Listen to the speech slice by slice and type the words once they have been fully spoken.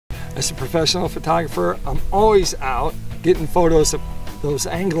As a professional photographer, I'm always out getting photos of those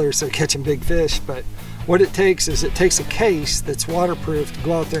anglers that are catching big fish, but what it takes is it takes a case that's waterproof to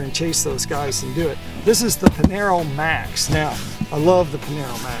go out there and chase those guys and do it. This is the Panero Max. Now, I love the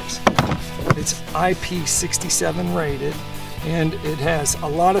Panero Max. It's IP67 rated, and it has a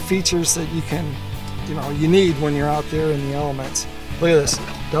lot of features that you need when you're out there in the elements. Look at this,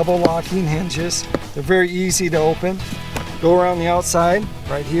 double locking hinges. They're very easy to open. Go around the outside,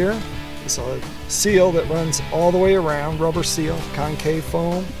 right here. It's a seal that runs all the way around, rubber seal, concave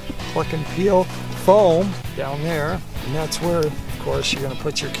foam, pluck and peel foam down there. And that's where, of course, you're gonna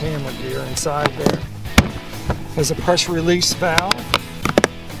put your camera gear inside there. There's a pressure release valve.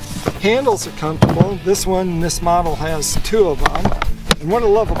 Handles are comfortable. This one, this model has two of them. And what I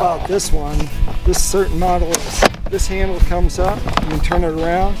love about this one, this certain model is this handle comes up, you can turn it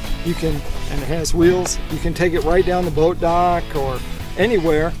around, and it has wheels. You can take it right down the boat dock or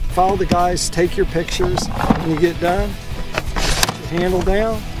anywhere, follow the guys, take your pictures. When you get done, put your handle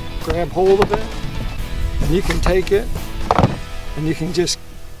down, grab hold of it, and you can take it, and you can just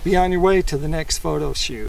be on your way to the next photo shoot.